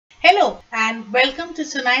Hello and welcome to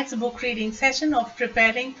tonight's book reading session of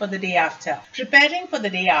Preparing for the Day After. Preparing for the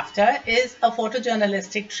Day After is a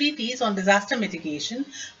photojournalistic treatise on disaster mitigation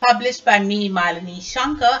published by me, Malini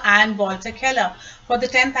Shankar and Walter Keller for the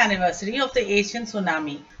 10th anniversary of the Asian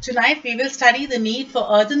tsunami. Tonight we will study the need for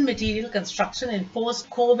earthen material construction in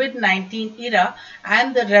post-COVID-19 era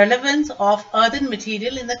and the relevance of earthen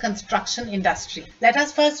material in the construction industry. Let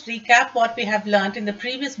us first recap what we have learned in the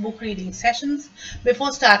previous book reading sessions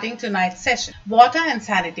before starting tonight's session. Water and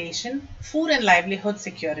sanitation, food and livelihood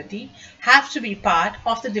security have to be part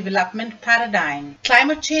of the development paradigm.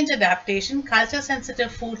 Climate change adaptation,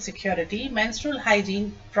 culture-sensitive food security, menstrual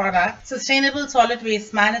hygiene products, sustainable solid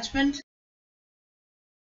waste management,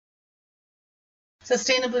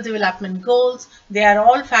 sustainable development goals, they are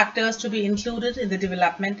all factors to be included in the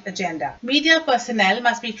development agenda. Media personnel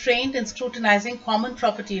must be trained in scrutinizing common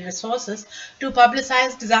property resources to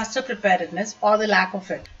publicize disaster preparedness or the lack of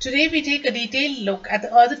it. Today we take a detailed look at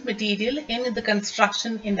the earthen material in the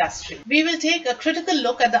construction industry. We will take a critical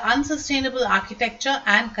look at the unsustainable architecture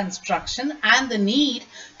and construction and the need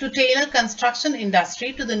to tailor construction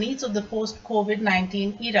industry to the needs of the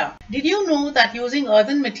post-COVID-19 era. Did you know that using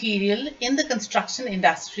earthen material in the construction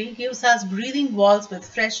industry gives us breathing walls with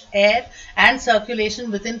fresh air and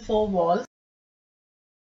circulation within four walls?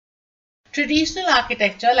 Traditional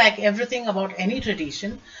architecture, like everything about any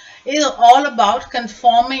tradition, is all about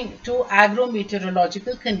conforming to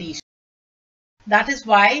agro-meteorological conditions. That is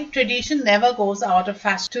why tradition never goes out of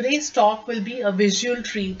fashion. Today's talk will be a visual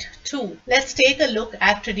treat too. Let's take a look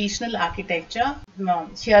at traditional architecture.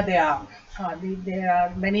 Here they are. There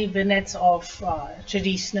are many vignettes of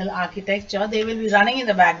traditional architecture. They will be running in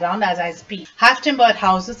the background as I speak. Half-timbered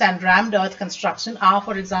houses and rammed earth construction are,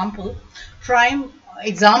 for example, prime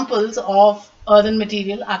examples of earthen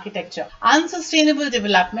material architecture. Unsustainable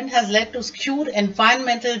development has led to skewed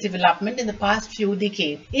environmental development in the past few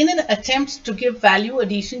decades. In an attempt to give value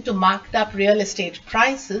addition to marked up real estate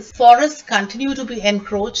prices, forests continue to be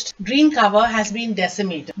encroached. Green cover has been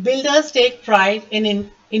decimated. Builders take pride in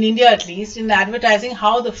India at least, in advertising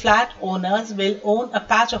how the flat owners will own a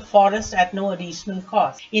patch of forest at no additional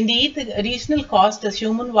cost. Indeed, the additional cost is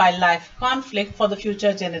human-wildlife conflict for the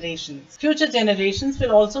future generations. Future generations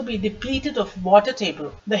will also be depleted of water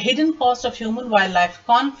table. The hidden cost of human-wildlife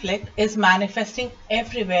conflict is manifesting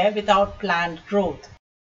everywhere without planned growth.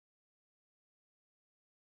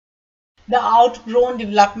 The outgrown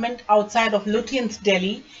development outside of Lutyens,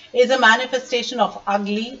 Delhi is a manifestation of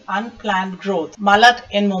ugly, unplanned growth. Malat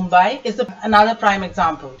in Mumbai is another prime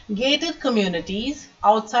example. Gated communities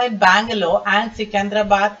outside Bangalore and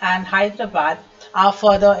Secunderabad and Hyderabad are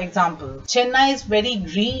further examples. Chennai's very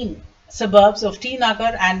green suburbs of T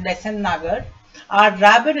Nagar and Besant Nagar are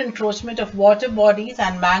rabid encroachment of water bodies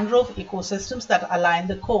and mangrove ecosystems that align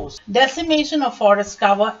the coast. Decimation of forest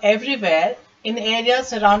cover everywhere in areas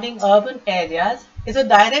surrounding urban areas is a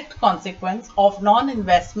direct consequence of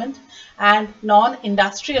non-investment and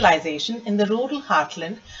non-industrialization in the rural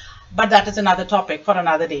heartland, but that is another topic for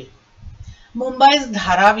another day. Mumbai's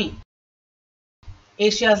Dharavi,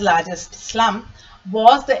 Asia's largest slum,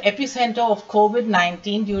 was the epicenter of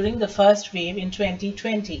COVID-19 during the first wave in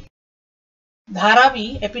 2020.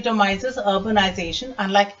 Dharavi epitomizes urbanization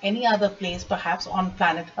unlike any other place perhaps on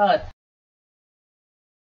planet Earth.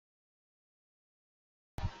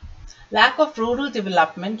 Lack of rural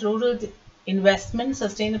development, rural investment,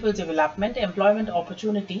 sustainable development, employment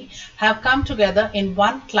opportunity have come together in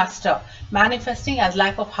one cluster, manifesting as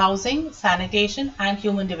lack of housing, sanitation, and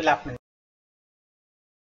human development.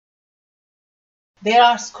 There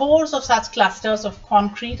are scores of such clusters of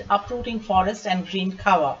concrete uprooting forest and green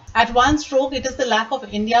cover. At one stroke, it is the lack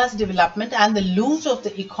of India's development and the loot of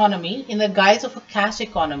the economy in the guise of a cash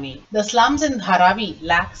economy. The slums in Dharavi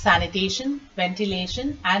lack sanitation,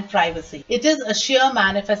 ventilation, and privacy. It is a sheer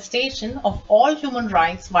manifestation of all human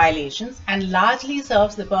rights violations and largely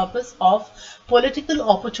serves the purpose of political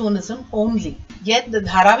opportunism only. Yet the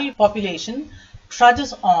Dharavi population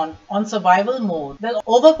trudges on survival mode. The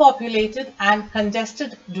overpopulated and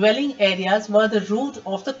congested dwelling areas were the root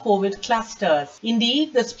of the COVID clusters.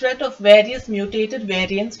 Indeed, the spread of various mutated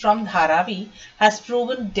variants from Dharavi has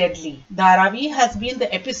proven deadly. Dharavi has been the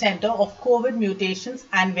epicenter of COVID mutations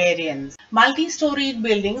and variants. Multi-storied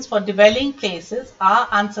buildings for dwelling places are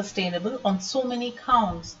unsustainable on so many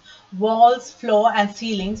counts. Walls, floor and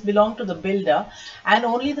ceilings belong to the builder and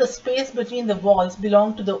only the space between the walls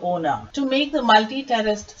belong to the owner. To make the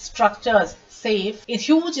multi-terraced structures safe,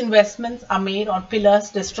 huge investments are made on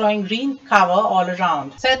pillars, destroying green cover all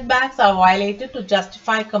around. Setbacks are violated to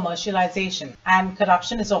justify commercialization, and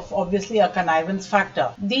corruption is obviously a connivance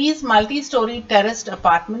factor. These multi-story terraced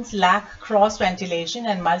apartments lack cross ventilation,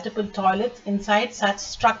 and multiple toilets inside such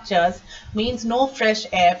structures means no fresh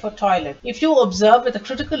air for toilet. If you observe with a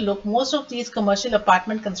critical look, most of these commercial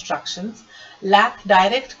apartment constructions lack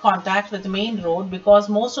direct contact with the main road because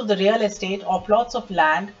most of the real estate or plots of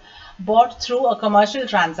land bought through a commercial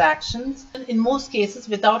transactions, in most cases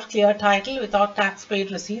without clear title, without tax paid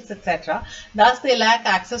receipts, etc. Thus, they lack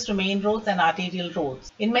access to main roads and arterial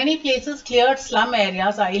roads. In many places, cleared slum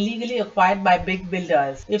areas are illegally acquired by big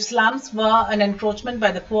builders. If slums were an encroachment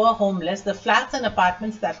by the poor homeless, the flats and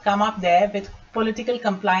apartments that come up there with political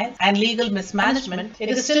compliance and legal mismanagement, it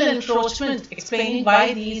is still an encroachment, explaining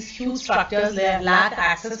why these huge structures lack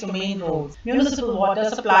access to main roads, municipal water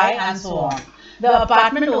supply, and so on. The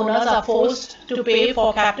apartment owners are forced to pay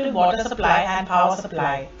for captive water supply and power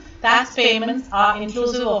supply. Tax payments are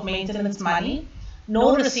inclusive of maintenance money,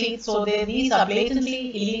 no receipts, so these are blatantly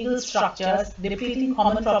illegal structures depleting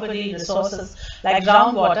common property resources like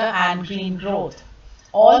groundwater and green growth,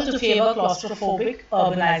 all to favor claustrophobic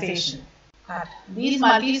urbanization. These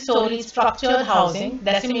multi-story structured housing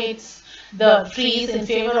decimates the trees in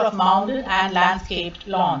favor of mounded and landscaped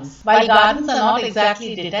lawns. While gardens are not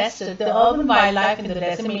exactly detested, the urban wildlife in the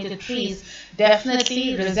decimated trees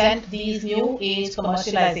definitely resent these new age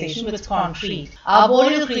commercialization with concrete.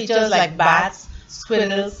 Arboreal creatures like bats,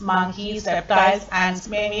 squirrels, monkeys, reptiles, and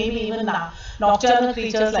maybe even nocturnal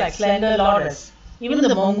creatures like slender loris, even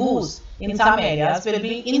the mongoose in some areas, will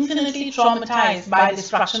be infinitely traumatized by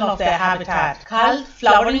destruction of their habitat. Culled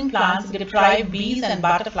flowering plants deprive bees and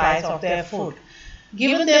butterflies of their food.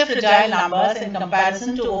 Given their fragile numbers in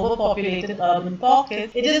comparison to overpopulated urban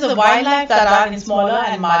pockets, it is the wildlife that are in smaller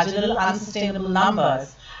and marginal unsustainable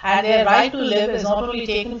numbers, and their right to live is not only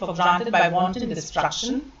taken for granted by wanton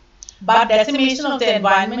destruction, but decimation of the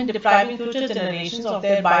environment, depriving future generations of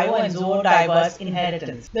their bio and zoodiverse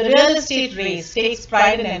inheritance. The real estate race takes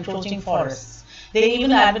pride in encroaching forests. They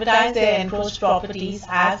even advertise their encroached properties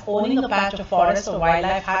as owning a patch of forest or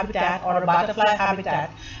wildlife habitat or a butterfly habitat,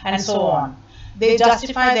 and so on. They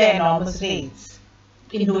justify their enormous rates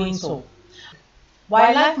in doing so.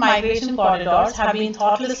 Wildlife migration corridors have been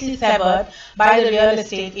thoughtlessly severed by the real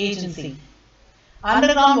estate agency.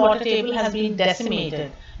 Underground water table has been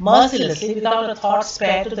decimated mercilessly without a thought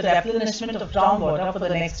spared to the replenishment of groundwater for the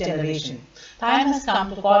next generation. Time has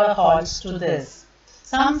come to call a halt to this.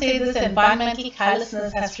 Some say this environmental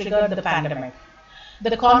callousness has triggered the pandemic.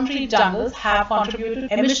 The concrete jungles have contributed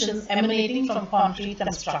to emissions emanating from concrete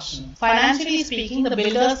construction. Financially speaking, the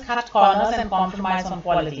builders cut corners and compromise on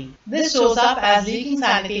quality. This shows up as leaking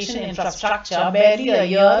sanitation infrastructure barely a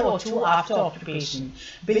year or two after occupation.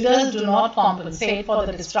 Builders do not compensate for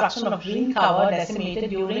the destruction of green cover decimated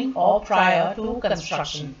during or prior to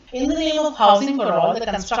construction. In the name of housing for all, the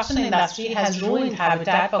construction industry has ruined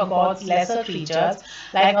habitat for God's lesser creatures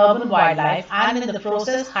like urban wildlife, and in the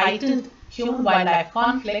process heightened human-wildlife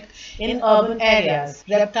conflict in urban areas.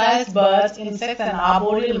 Reptiles, birds, insects, and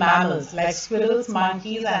arboreal mammals like squirrels,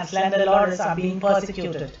 monkeys, and slender loris are being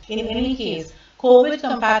persecuted. In any case,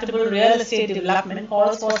 COVID-compatible real estate development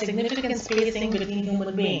calls for significant spacing between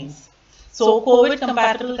human beings. So,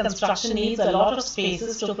 COVID-compatible construction needs a lot of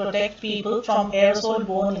spaces to protect people from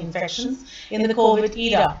aerosol-borne infections in the COVID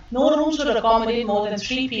era. No room should accommodate more than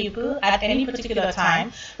 3 people at any particular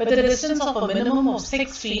time, with a distance of a minimum of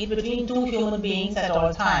 6 feet between 2 human beings at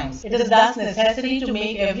all times. It is thus necessary to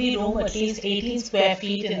make every room at least 18 square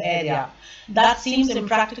feet in area. That seems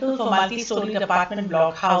impractical for multi-story apartment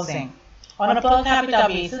block housing. On a per capita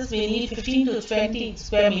basis, we need 15 to 20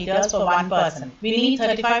 square meters for one person. We need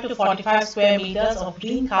 35 to 45 square meters of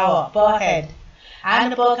green cover per head,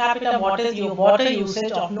 and a per capita water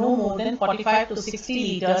usage of no more than 45 to 60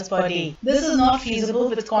 liters per day. This is not feasible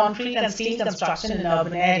with concrete and steel construction in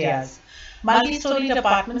urban areas. Multi-storied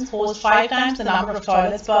apartments host 5 times the number of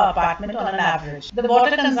toilets per apartment on an average. The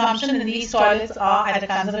water consumption in these toilets are, at a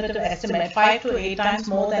conservative estimate, 5 to 8 times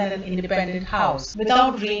more than an independent house.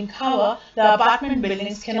 Without green cover, the apartment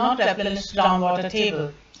buildings cannot replenish groundwater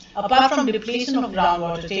table. Apart from depletion of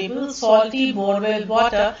groundwater table, salty borewell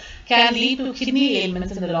water can lead to kidney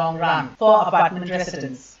ailments in the long run for apartment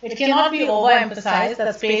residents. It cannot be overemphasized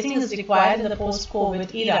that spacing is required in the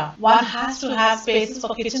post-COVID era. One has to have spaces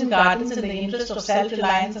for kitchen gardens in the interest of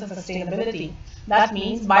self-reliance and sustainability. That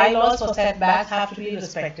means bylaws for setbacks have to be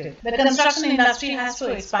respected. The construction industry has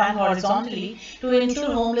to expand horizontally to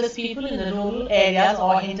include homeless people in the rural areas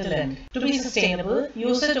or hinterland. To be sustainable,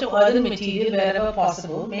 usage of earthen material wherever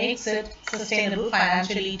possible makes it sustainable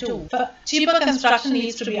financially too. Cheaper construction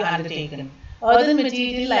needs to be undertaken. Earthen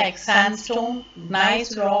material like sandstone,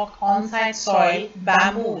 gneiss rock, on-site soil,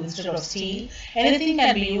 bamboo instead of steel, anything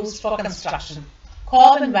can be used for construction.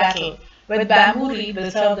 Cob and wattle with bamboo reed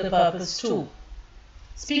will serve the purpose too.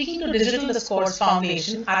 Speaking to Digital Discourse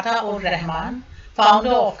Foundation, Ata-ur-Rahman,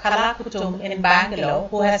 founder of Kala Kutum in Bangalore,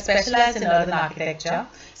 who has specialized in earthen architecture,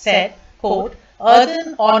 said, quote,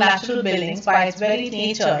 earthen or natural buildings by its very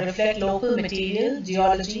nature reflect local material,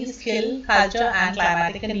 geology, skill, culture and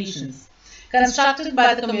climatic conditions. Constructed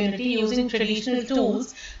by the community using traditional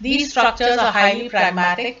tools, these structures are highly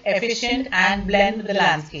pragmatic, efficient and blend with the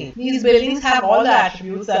landscape. These buildings have all the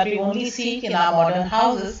attributes that we only seek in our modern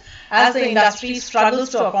houses as the industry struggles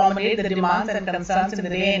to accommodate the demands and concerns in the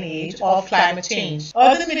day and age of climate change.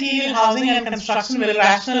 Earthen material housing and construction will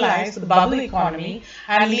rationalize the bubble economy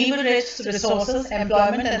and leverage resources,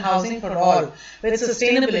 employment and housing for all, with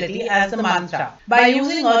sustainability as the mantra. By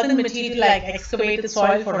using earthen material like excavated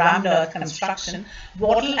soil for rammed earth construction,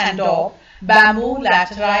 wattle and daub, bamboo,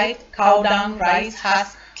 laterite, cow dung, rice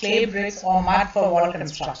husk, clay bricks or mud for wall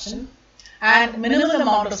construction, and minimal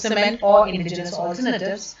amount of cement or indigenous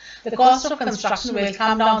alternatives, the cost of construction will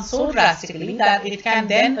come down so drastically that it can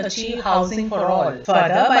then achieve housing for all.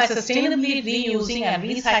 Further, by sustainably reusing and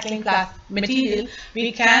recycling material,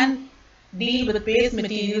 we can deal with waste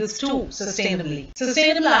materials too sustainably.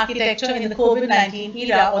 Sustainable architecture in the COVID-19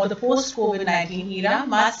 era or the post-COVID-19 era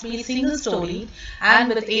must be single-storied and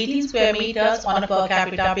with 18 square meters on a per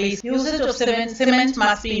capita basis. Usage of cement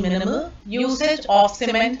must be minimal.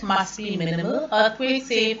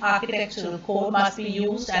 Earthquake-safe architectural code must be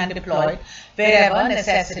used and deployed wherever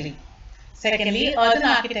necessary. Secondly, earthen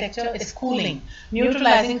architecture is cooling,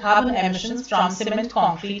 neutralizing carbon emissions from cement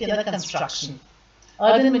concrete in the construction.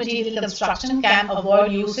 Earthen material construction can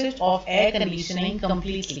avoid usage of air conditioning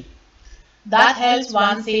completely. That helps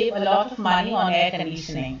one save a lot of money on air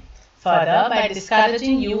conditioning. Further, by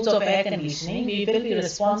discouraging use of air conditioning, we will be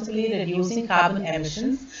responsibly reducing carbon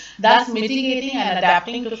emissions, thus mitigating and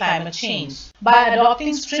adapting to climate change. By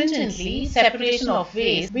adopting stringently separation of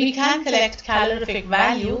waste, we can collect calorific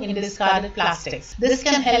value in discarded plastics. This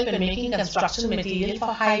can help in making construction material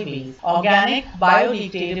for highways. Organic,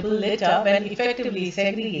 biodegradable litter, when effectively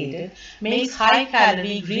segregated, makes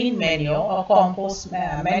high-calorie green manure or compost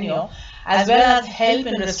manure, as well as help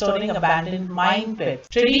in restoring abandoned mine pits.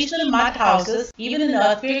 Traditional mud houses, even in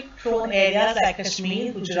earthquake-prone areas like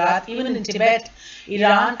Kashmir, Gujarat, even in Tibet,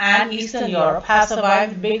 Iran and Eastern Europe, have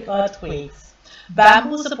survived big earthquakes.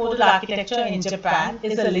 Bamboo-supported architecture in Japan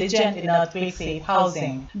is a legend in earthquake-safe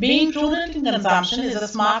housing. Being prudent in consumption is a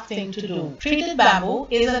smart thing to do. Treated bamboo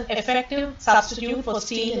is an effective substitute for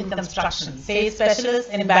steel in construction, say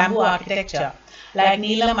specialists in bamboo architecture like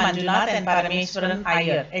Neelam Manjunath and Parameswaran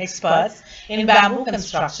Iyer, experts in bamboo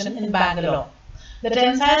construction in Bangalore. The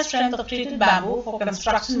tensile strength of treated bamboo for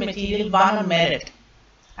construction material won on merit.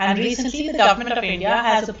 And recently, the Government of India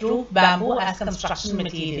has approved bamboo as construction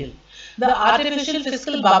material. The artificial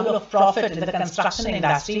fiscal bubble of profit in the construction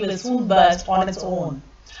industry will soon burst on its own.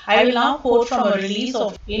 I will now quote from a release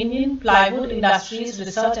of Indian Plywood Industries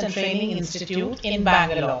Research and Training Institute in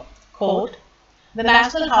Bangalore. Quote, the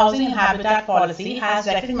National Housing and Habitat Policy has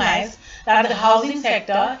recognized that the housing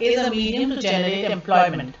sector is a medium to generate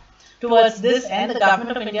employment. Towards this end, the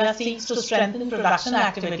Government of India seeks to strengthen production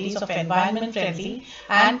activities of environment-friendly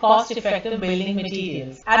and cost-effective building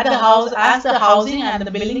materials. As the housing and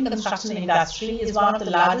the building construction industry is one of the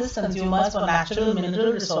largest consumers for natural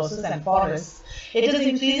mineral resources and forests, it is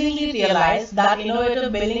increasingly realized that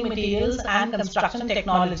innovative building materials and construction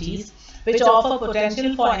technologies which offer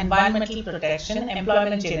potential for environmental protection,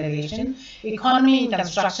 employment generation, economy in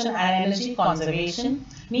construction and energy conservation,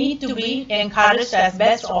 need to be encouraged as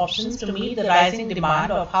best options to meet the rising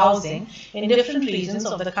demand of housing in different regions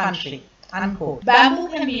of the country. Unquote. Bamboo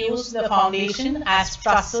can be used as the foundation, as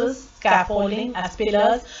trusses, scaffolding, as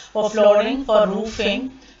pillars, for flooring, for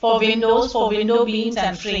roofing, for windows, for window beams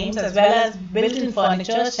and frames, as well as built-in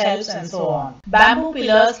furniture, shelves, and so on. Bamboo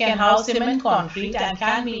pillars can house cement concrete and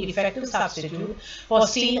can be an effective substitute for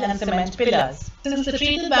steel and cement pillars. Since the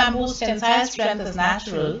treated bamboo's tensile strength is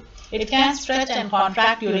natural, it can stretch and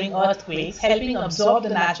contract during earthquakes, helping absorb the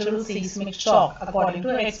natural seismic shock, according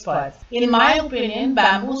to experts. In my opinion,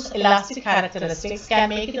 bamboo's elastic characteristics can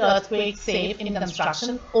make it earthquake safe in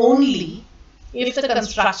construction only if the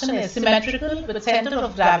construction is symmetrical with center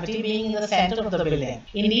of gravity being in the center of the building.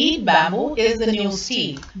 Indeed, bamboo is the new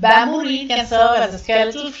steel. Bamboo reed can serve as a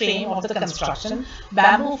skeletal frame of the construction.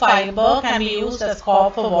 Bamboo fiber can be used as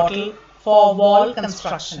cork for wall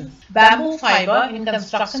construction. Bamboo fiber in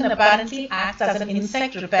construction apparently acts as an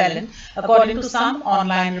insect repellent according to some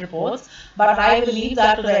online reports, but I will leave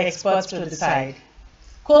that to the experts to decide.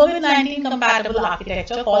 COVID-19 compatible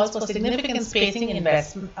architecture calls for significant spacing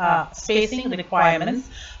requirements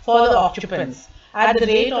for the occupants at the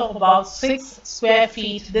rate of about 6 square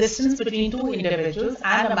feet distance between two individuals,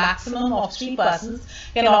 and a maximum of 3 persons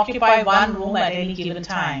can occupy one room at any given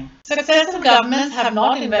time. Successive governments have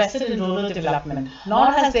not invested in rural development, nor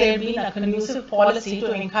has there been a conducive policy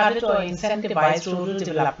to encourage or incentivize rural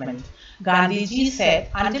development. Gandhiji said,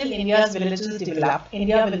 until India's villages develop,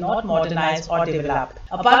 India will not modernize or develop.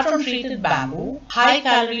 Apart from treated bamboo,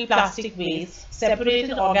 high-calorie plastic waste,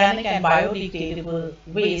 separated organic and biodegradable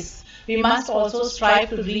waste, we must also strive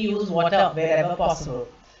to reuse water wherever possible.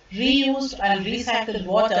 Reused and recycled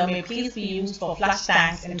water may please be used for flush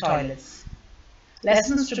tanks and toilets.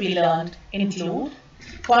 Lessons to be learned include: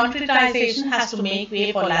 concretization has to make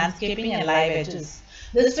way for landscaping and live edges.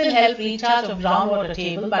 This will help recharge of groundwater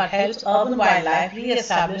table, but helps urban wildlife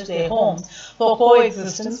re-establish their homes for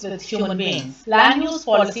coexistence with human beings. Land use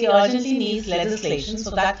policy urgently needs legislation so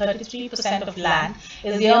that 33% of land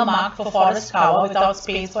is earmarked for forest cover without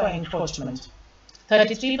space for encroachment.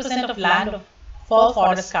 33% of land for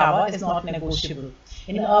forest cover is not negotiable.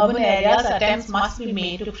 In urban areas, attempts must be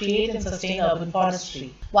made to create and sustain urban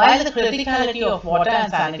forestry. While the criticality of water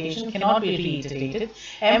and sanitation cannot be reiterated,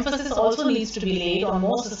 emphasis also needs to be laid on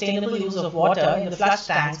more sustainable use of water in the flush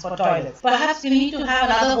tanks for toilets. Perhaps we need to have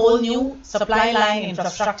another whole new supply line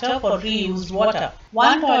infrastructure for reused water.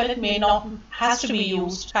 One toilet has to be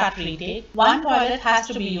used at retake. One toilet has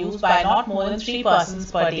to be used by not more than 3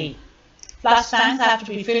 persons per day. Flush tanks have to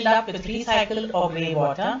be filled up with recycled or grey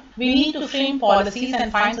water. We need to frame policies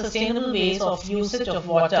and find sustainable ways of usage of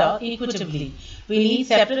water equitably. We need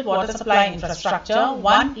separate water supply infrastructure,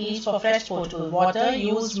 one each for fresh potable water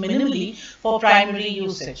used minimally for primary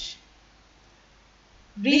usage.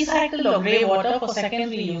 Recycled or grey water for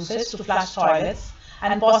secondary usage to flush toilets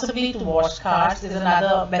and possibly to wash cars is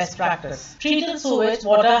another best practice. Treated sewage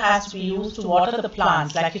water has to be used to water the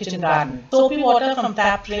plants like kitchen garden. Soapy water from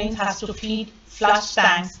tap drains has to feed flush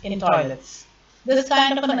tanks in toilets. This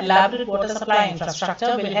kind of an elaborate water supply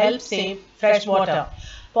infrastructure will help save fresh water.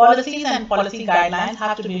 Policies and policy guidelines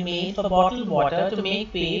have to be made for bottled water to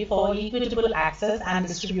make way for equitable access and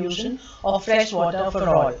distribution of fresh water for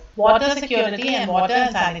all. Water security and water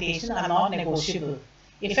and sanitation are not negotiable.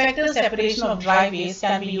 Effective separation of dry waste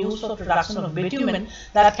can be used for production of bitumen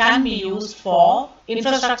that can be used for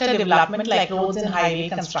infrastructure development like roads and highway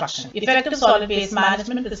construction. Effective solid waste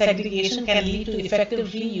management with segregation can lead to effective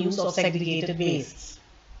reuse of segregated wastes.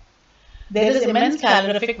 There is immense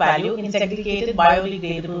calorific value in segregated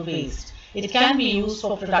biodegradable waste. It can be used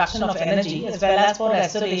for production of energy as well as for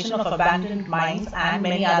restoration of abandoned mines and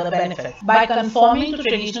many other benefits. By conforming to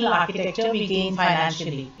traditional architecture, we gain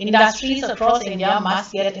financially. Industries across India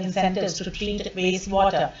must get incentives to treat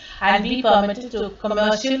wastewater and be permitted to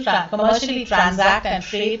commercially transact and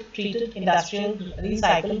trade treated industrial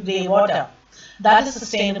recycled grey water. That is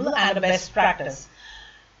sustainable and a best practice.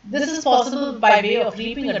 This is possible by way of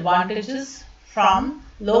reaping advantages from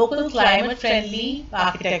local climate-friendly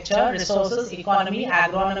architecture, resources, economy,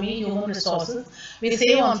 agronomy, human resources. We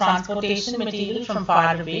save on transportation material from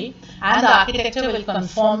far away, and the architecture will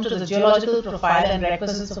conform to the geological profile and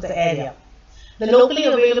requisites of the area. The locally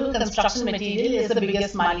available construction material is the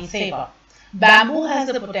biggest money saver. Bamboo has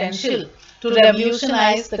the potential to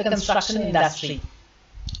revolutionize the construction industry.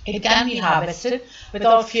 It can be harvested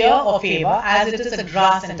without fear or favor, as it is a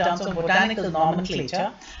grass in terms of botanical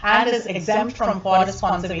nomenclature and is exempt from forest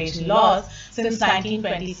conservation laws since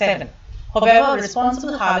 1927. However,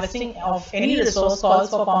 responsible harvesting of any resource calls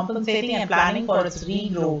for compensating and planning for its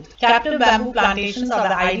regrowth. Captive bamboo plantations are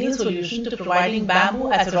the ideal solution to providing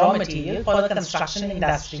bamboo as a raw material for the construction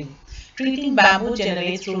industry. Treating bamboo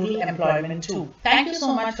generates rural employment too. Thank you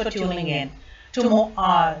so much for tuning in.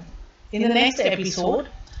 In the next episode,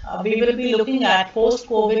 we will be looking at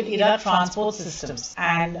post-COVID era transport systems.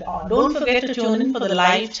 And don't forget to tune in for the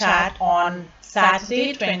live chat on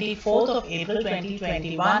Saturday, 24th of April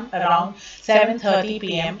 2021 around 7:30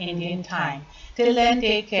 p.m. Indian time. Till then,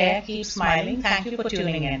 take care, keep smiling. Thank you for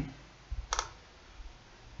tuning in.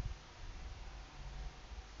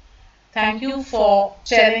 Thank you for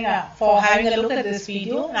sharing, for having a look at this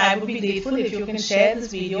video. I would be grateful if you can share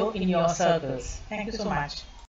this video in your circles. Thank you so much.